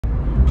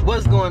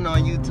What's going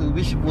on YouTube?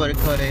 It's your boy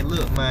dcode.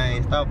 Look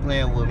man, stop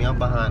playing with me. I'm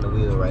behind the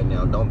wheel right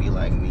now. Don't be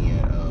like me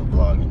and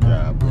vlog and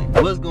drive.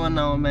 But what's going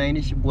on man?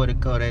 It's your boy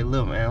dcode.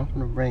 Look man, I'm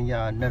gonna bring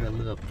y'all another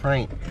little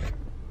prank.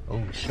 Oh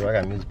sure,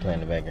 I got music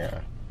playing in the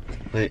background.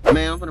 But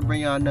man, I'm gonna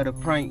bring y'all another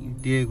prank. You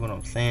dig what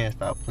I'm saying?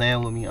 Stop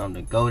playing with me. I'm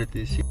the GOAT at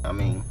this shit. I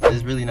mean,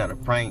 it's really not a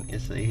prank.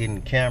 It's a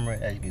hidden camera,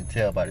 as you can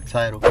tell by the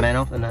title. Man,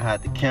 I'm gonna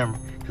hide the camera.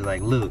 Cause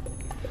like, look,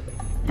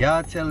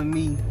 y'all telling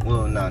me,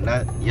 well, no,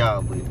 not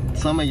y'all, but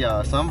some of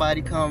y'all,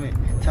 somebody comment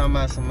talking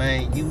about some,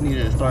 man, you need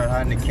to start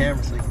hiding the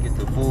camera so you can get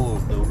the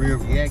real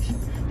reaction.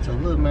 So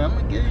look, man, I'm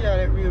gonna give y'all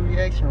that real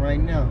reaction right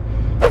now.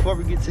 Before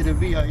we get to the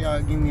video,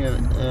 y'all give me a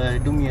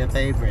do me a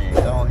favor and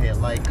go ahead,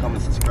 like,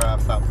 comment,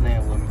 subscribe, stop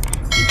playing with me.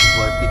 Get your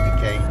boy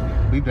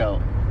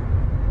 50K.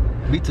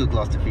 We too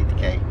close to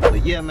 50K.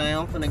 But yeah, man,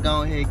 I'm finna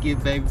go ahead and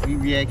get baby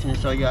reaction and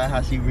show y'all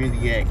how she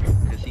really acting.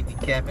 Cause she be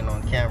capping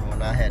on camera.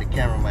 When I had a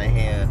camera in my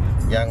hand,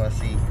 y'all gonna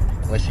see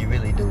what she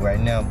really do right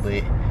now.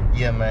 But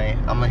yeah, man,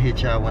 I'm gonna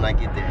hit y'all when I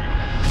get there.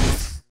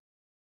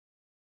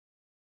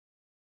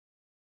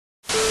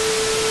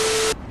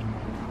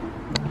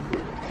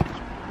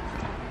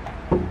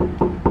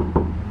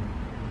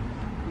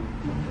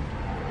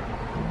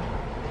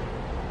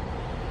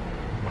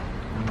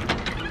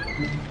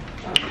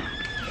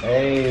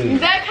 Hey.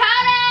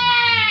 dcode!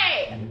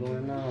 What's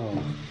going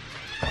on?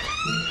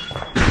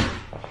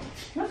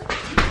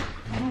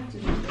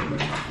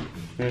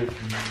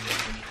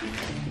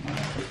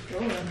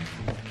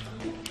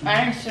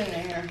 I ain't sitting in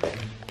here.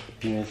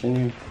 You ain't seen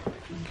him?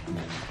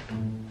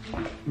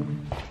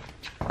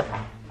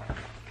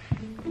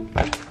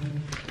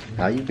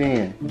 How you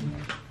been?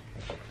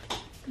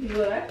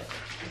 Good.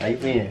 How you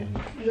been?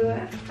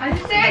 Good. I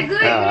just said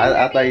good.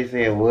 I thought you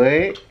said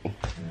what?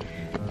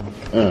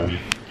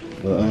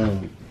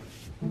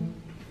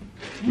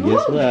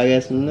 Guess what? I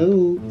got some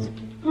news.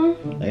 Huh?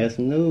 I got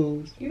some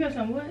news. You got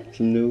some what?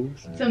 Some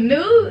news. Some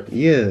news?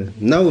 Yeah.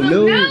 No, some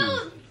news.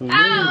 News? Some oh,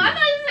 I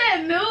thought you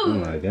said news. Oh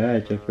my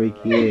god, you're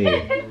freaky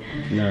ass.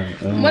 No.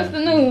 What's the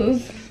news?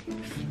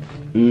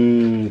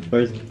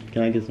 First,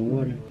 can I get some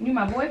water? You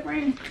my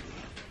boyfriend?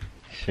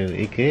 Sure,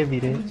 it could be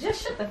that.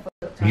 Just shut the fuck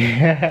up, Tom.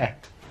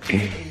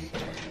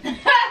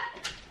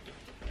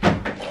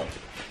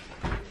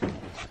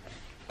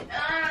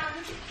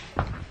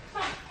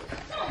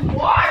 Some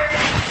water.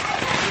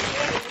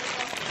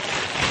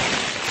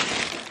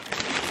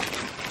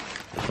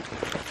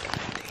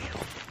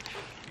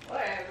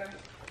 Whatever.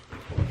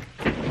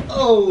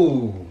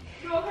 Oh!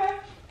 You okay?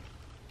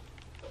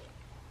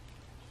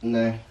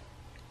 Nah.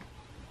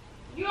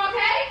 You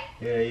okay?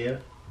 Yeah.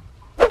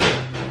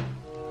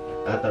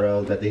 I thought I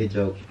was about to hit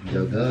your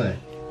gun.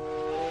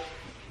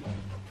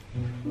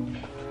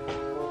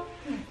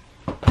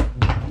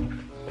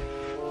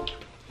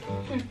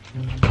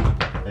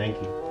 Thank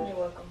you. You're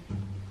welcome.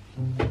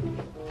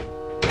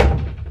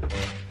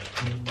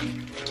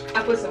 I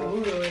put some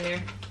voodoo in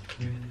there.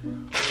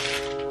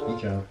 You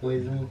trying to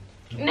poison me?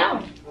 No,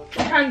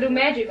 I'm trying to do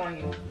magic on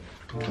you.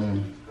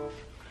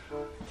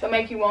 To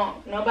make you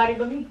want nobody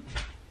but me.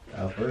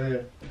 Oh, for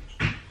real?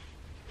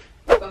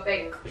 Go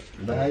fake.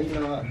 But how you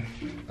know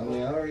I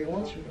mean, I already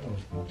want you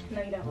though.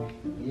 No, you don't.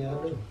 Yeah, I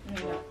do. No,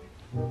 you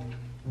don't.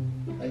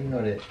 How you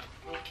know that?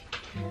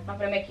 I'm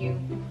gonna make you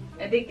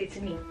addicted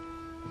to me.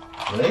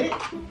 What?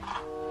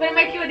 I'm gonna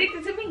make you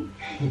addicted to me.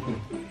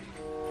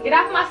 Get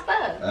off my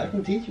stuff. I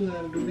can teach you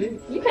how to do that.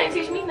 You can't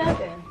teach me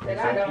nothing that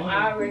I don't.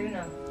 I already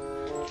know.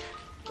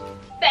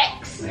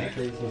 Facts. I'll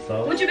tell you some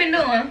salt. What you been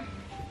doing?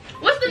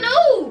 What's the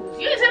news?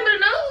 You didn't tell me the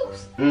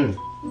news.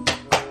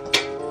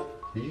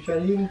 Did you try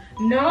to hit me?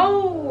 No.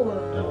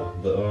 No,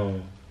 but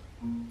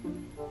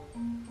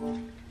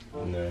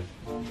no,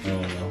 I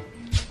don't know.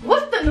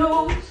 What's the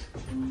news?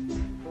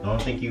 I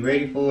don't think you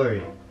ready for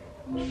it.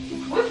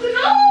 What's the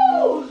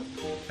news?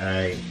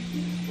 Alright,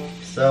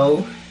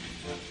 so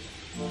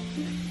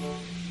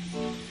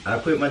I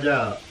quit my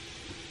job.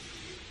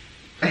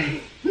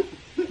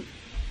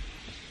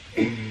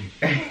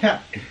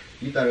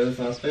 You thought it was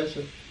something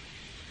special?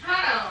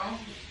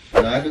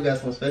 Hold No, I do got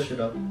something special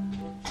though. on.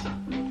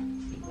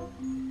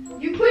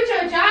 You quit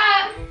your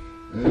job?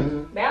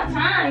 About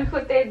time you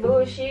quit that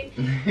bullshit.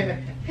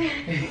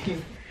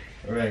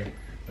 Right.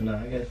 No,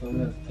 I got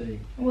something else to tell you.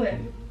 What?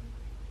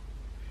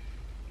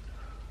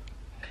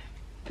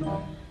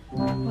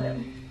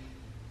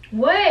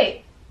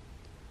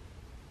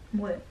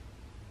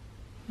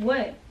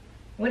 What?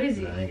 What is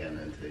it? No, I ain't got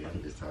nothing to tell you.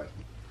 I'm just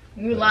talking.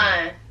 You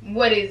lying.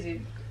 What is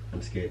it?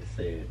 I'm scared to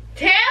say it.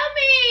 Tell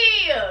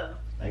me!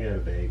 I got a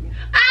baby.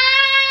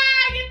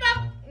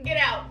 Get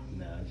out.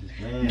 Nah, just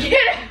man.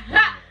 Get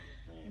out.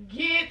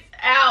 Get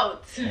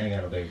out. I ain't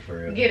got a baby for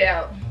real. Get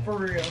out. For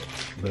real.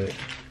 But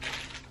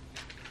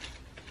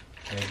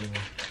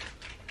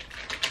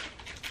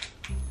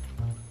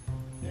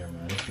never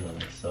mind, it smells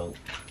like soap.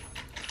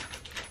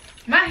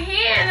 My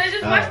hands. I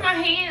just washed my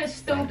hands,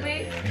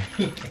 stupid.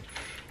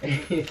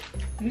 I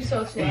You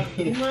so slow.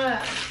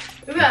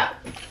 Look up.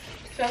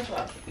 So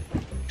slow.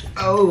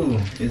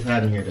 Oh, it's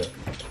hot in here though.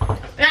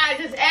 And I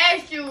just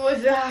asked you,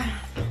 was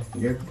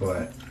You're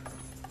quiet.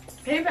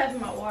 Can you pass me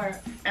my water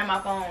and my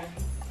phone?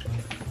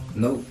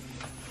 Nope.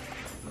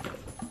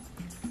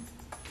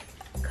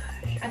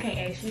 Gosh, I can't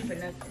ask you for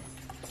nothing.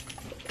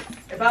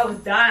 If I was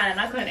dying,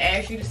 I couldn't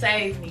ask you to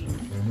save me.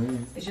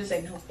 It's just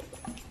say no.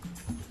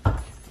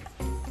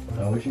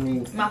 What you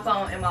mean? My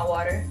phone and my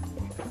water.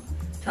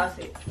 Toss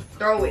it.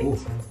 Throw it. Ooh.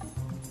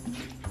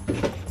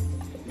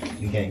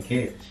 You can't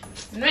catch.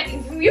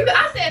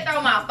 I said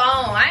throw my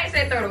phone. I ain't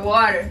said throw the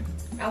water.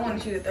 I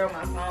wanted you to throw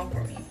my phone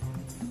for me.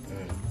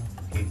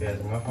 Keep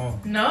passing my phone.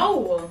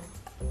 No.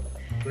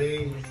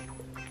 Please.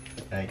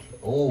 Thank you.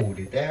 Oh,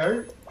 did that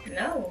hurt?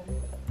 No.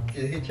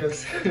 Just hit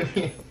yourself.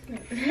 It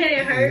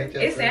didn't hurt.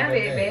 It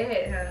sounded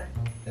bad, huh?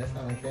 That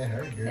sounded like that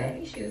hurt, girl.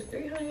 Daddy shoes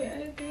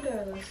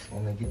 $383.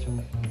 Wanna get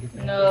you?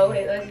 No,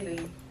 they ugly.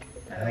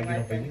 I I don't get them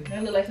like for them. you? They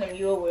look like something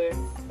you'll wear.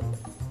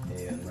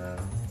 Yeah, nah.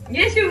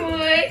 Yes, you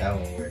would. That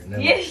won't work.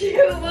 Never. Yes, you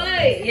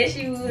would. Yes,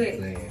 you would.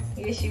 Playing.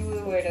 Yes, you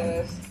would wear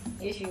those.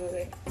 Yes, you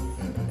would.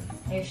 Mm-mm.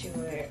 Yes, you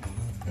would.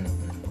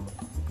 Mm-mm.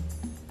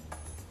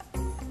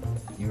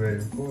 You ready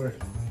to record?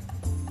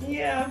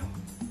 Yeah.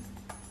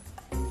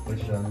 What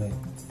you trying to make?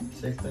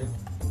 Sex tape?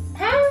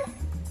 Huh?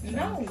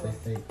 No. Sex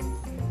tape?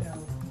 No.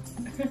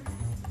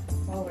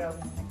 Why would I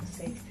want to make a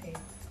sex tape?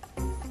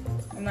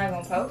 I'm not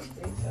gonna post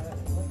it, so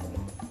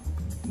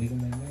We can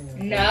make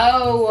it.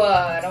 no,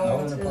 I don't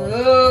want to. No.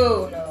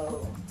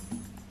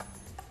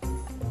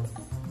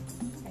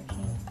 I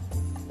can't.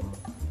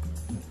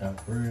 Not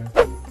for real.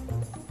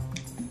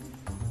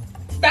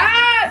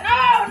 Stop! No,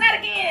 not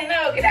again. No,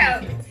 get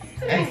out.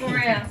 Move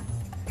around.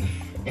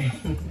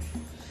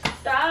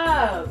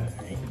 Stop.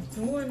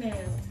 Doing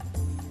that.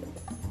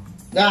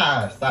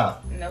 Nah,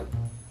 stop. Nope.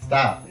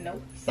 Stop.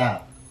 Nope.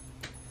 Stop.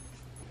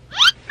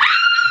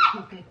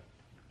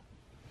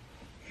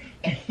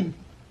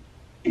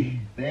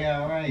 They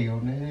alright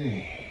on the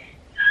head.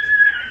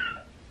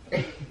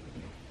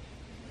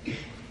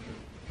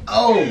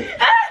 Oh!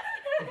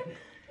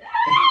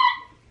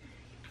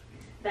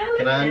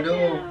 Can I undo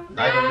them?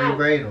 I can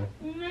rebraid them.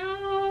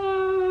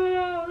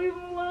 No, leave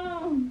him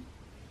alone.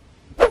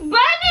 Bunny,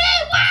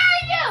 where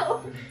are you?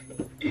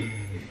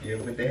 Yeah,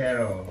 put the hat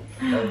on.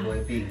 That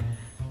boy Pete.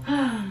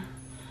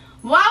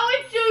 Why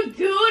would you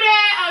do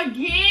that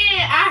again?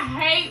 I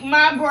hate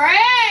my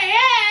brain.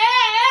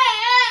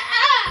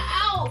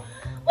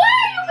 Why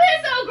are you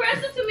being so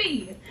aggressive to me?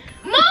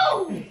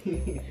 Move!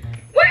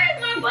 Where's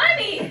my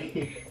bunny?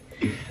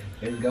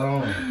 It's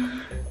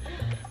gone.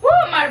 Woo,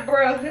 my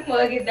bro. This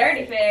mug get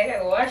dirty fast. I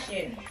gotta wash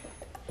it.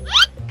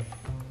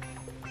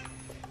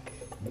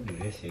 You do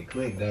this shit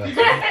quick, though.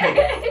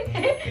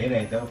 It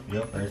ain't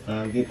your first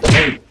time getting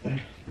paid.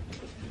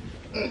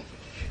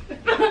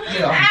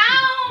 Yeah.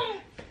 Ow!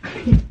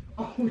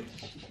 Oh,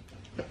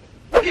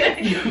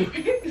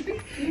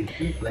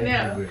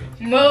 Now, move.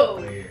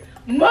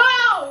 Move!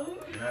 Nah.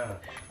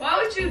 Why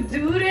would you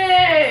do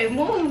that?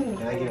 Move.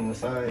 Can I get a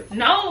massage?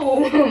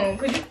 No.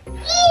 Cause you,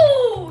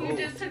 ooh, you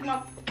just took my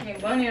fucking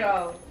bunny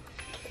off.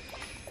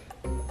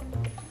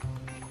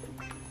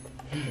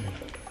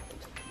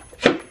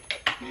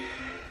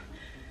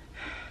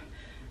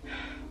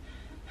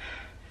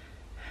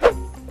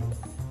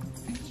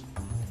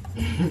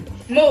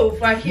 Move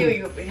before I kill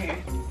you up in here.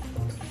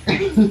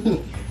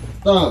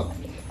 Stop.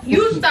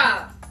 You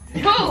stop.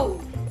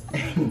 Move.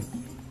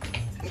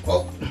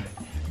 Oh.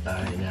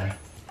 Alright, now.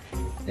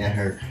 That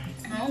hurt.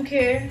 I don't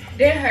care.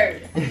 That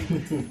hurt. Yeah,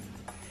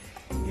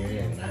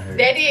 that hurt.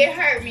 That did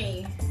hurt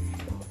me.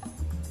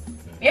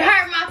 It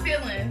hurt my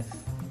feelings.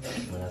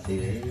 When I see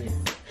the head.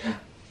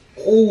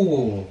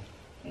 Oh.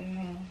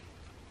 Move.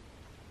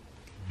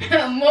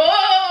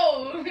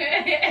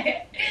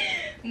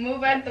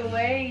 Move out the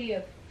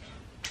way.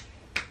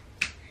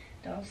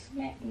 Don't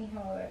smack me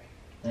hard.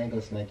 I ain't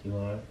gonna smack you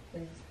hard.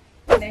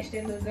 Snatch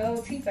that little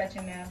gold teeth out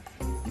your mouth.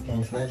 You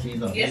can't snatch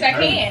these off. Yes, I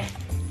can.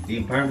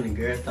 Be permanent,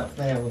 girl. Stop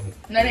playing with me.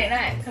 No, they're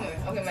not. Come here.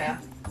 Open my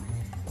mouth.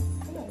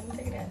 Come on, let me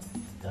take it out.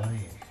 Go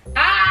ahead.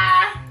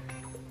 Ah!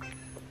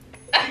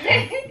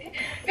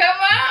 Come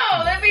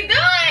on, let me do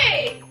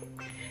it.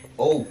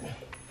 Oh.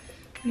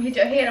 You hit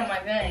your head on my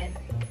gun.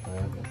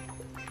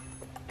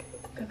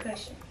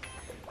 Concussion.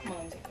 Come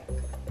on, take it out.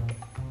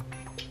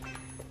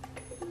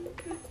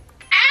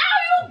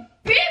 Ow, you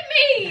bit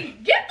me!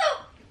 Get the...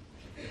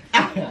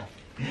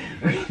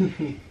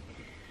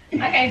 I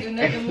can't do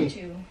nothing with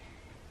you.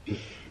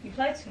 You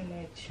play too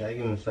much. Can I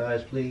get a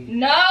massage, please?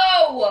 No!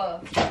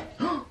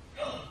 Oh.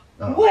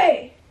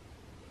 Wait!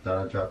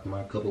 Thought I dropped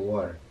my cup of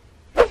water.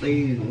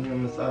 Please, give me a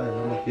massage.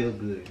 I'm gonna feel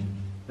good.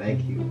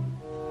 Thank you.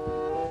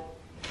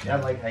 I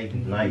like how you be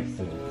nice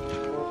to me.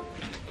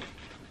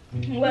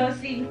 Well,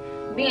 see,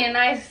 being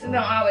nice don't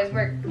always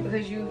work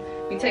because you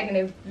be taking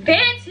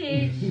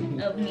advantage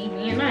of me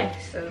being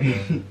nice. So.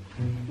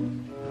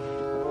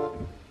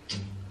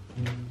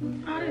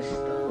 All this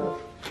stuff.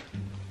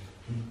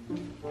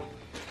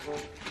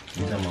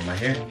 You talking about my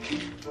hair?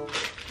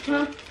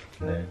 Huh?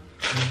 Yeah.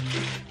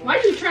 Why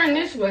you turn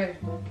this way?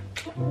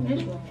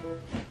 This way.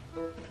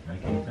 I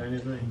can't turn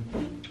this way.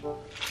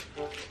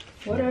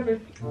 Whatever.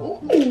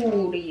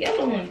 Ooh, the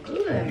yellow one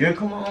good. Girl,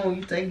 come on.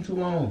 You taking too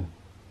long.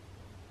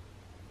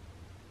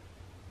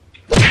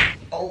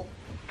 Oh,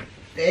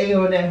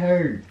 damn, that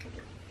hurt.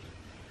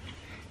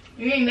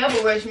 You ain't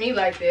never rushed me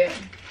like that.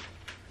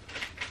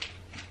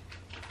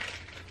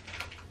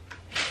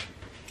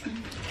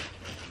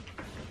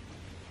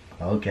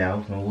 Okay, I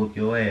was gonna whoop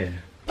your ass.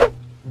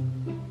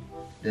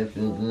 That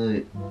feel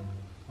good.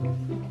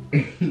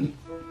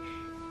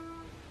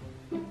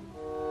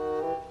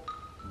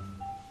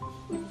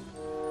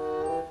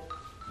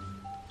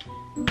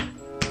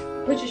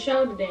 Put your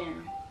shoulder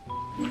down.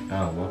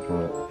 Oh, my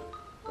fault.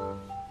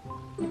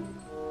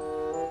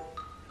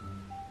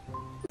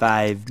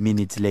 5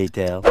 minutes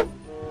later.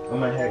 Where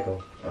my hair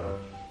go?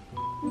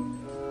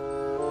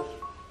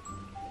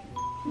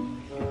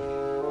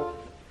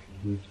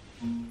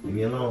 Leave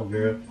me alone,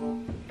 girl.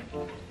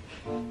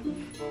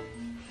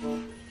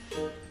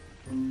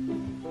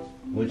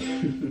 What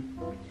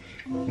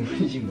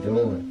you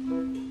doing?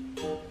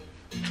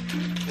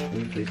 Let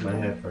me fix my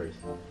hair first.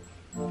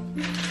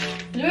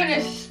 You're in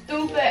a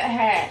stupid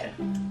hat.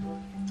 You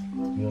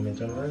want me to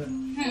turn around?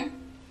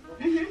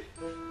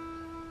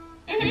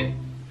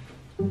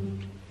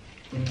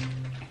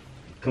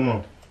 Come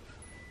on.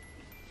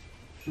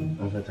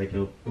 I'm gonna take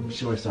your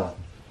shorts off.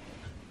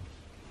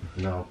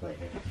 No, I'm playing.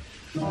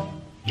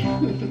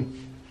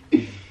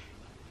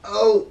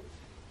 Oh!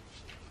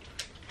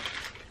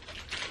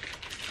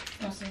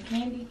 Want some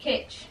candy?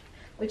 Catch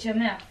with your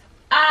mouth.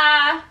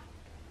 Ah!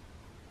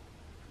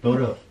 Throw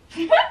it up.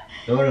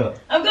 Throw it up.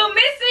 I'm gonna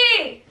miss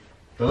it!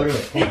 Throw it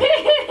up. Come on.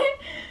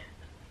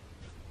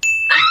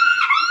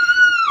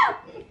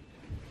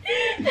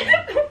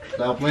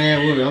 Stop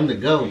playing with me. I'm the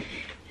GOAT.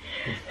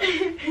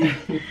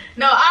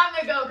 No, I'm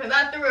the GOAT because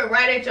I threw it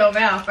right at your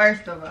mouth,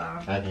 first of all.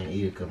 I can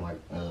eat it because my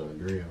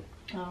grill.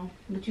 Oh,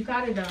 but you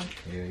caught it though.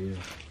 Yeah, yeah.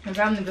 Because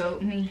I'm the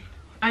GOAT, me.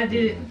 I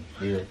did it.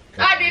 Yeah.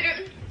 I did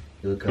it.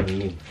 It would come to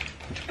me.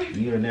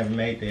 You would have never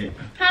made that.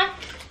 Huh?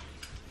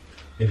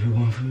 If it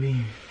weren't for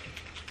me.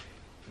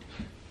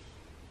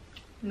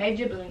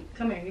 Major blink.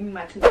 Come here, give me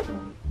my tooth.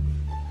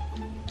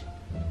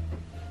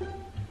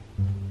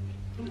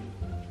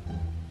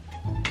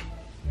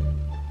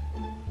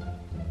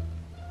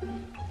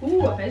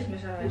 Ooh, a face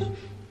massage.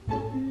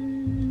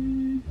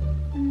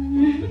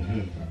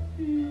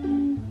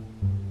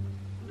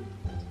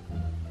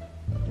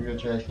 Where your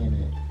trash can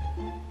at?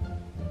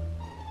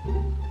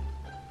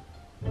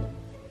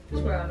 This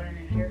is what I learned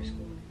in hair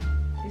school.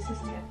 This is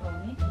tap on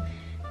it.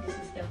 This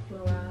is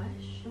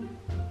effleurage.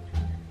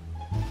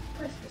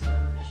 Press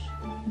massage.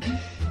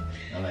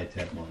 I like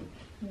tap on it.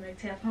 You like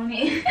tap on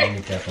it? Let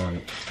me tap on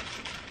it.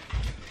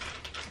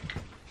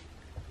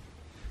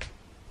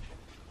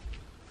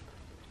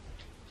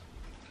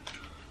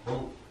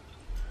 Oh.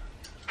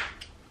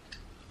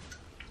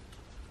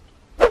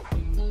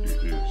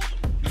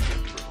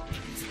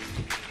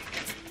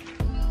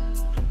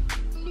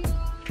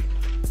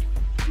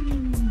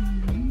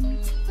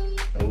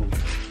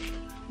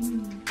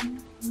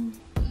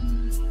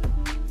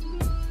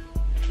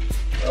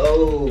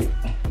 Oh,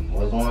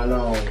 what's going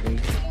on?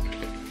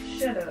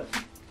 Shut up.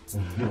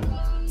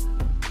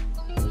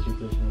 What you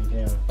pushing me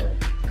down for?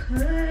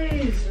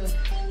 Cause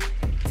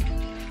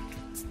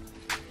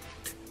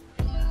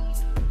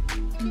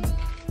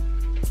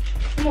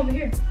come over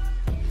here.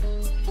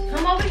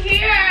 Come over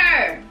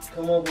here.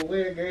 Come over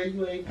where, girl?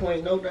 You ain't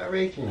pointing no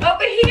direction.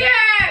 Over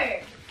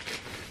here.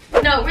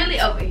 No, really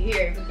over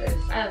here because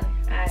no,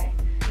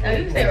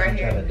 you can stay right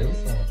here. Trying to do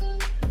something.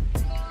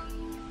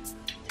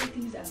 Take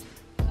these out.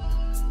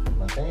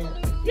 My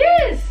pants?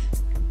 Yes.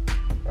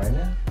 Right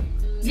now?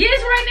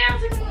 Yes, right now.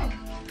 Take them off.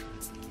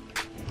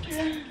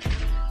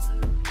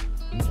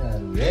 You trying to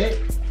do that?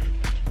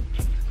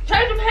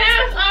 Take the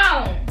pants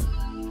on.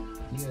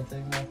 You gotta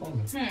take them off on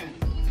me.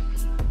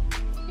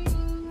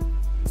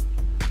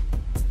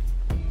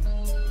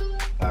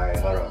 Alright,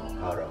 hold on.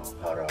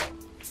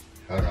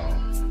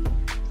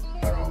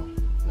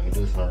 Let me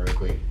do something real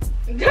quick.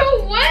 Do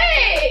what?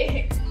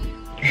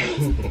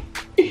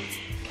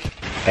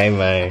 Hey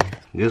man,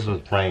 this was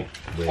prank.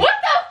 But What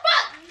the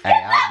fuck?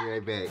 hey, I'll be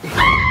right back. I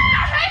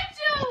hate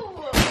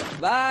you.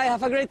 Bye,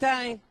 have a great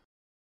time.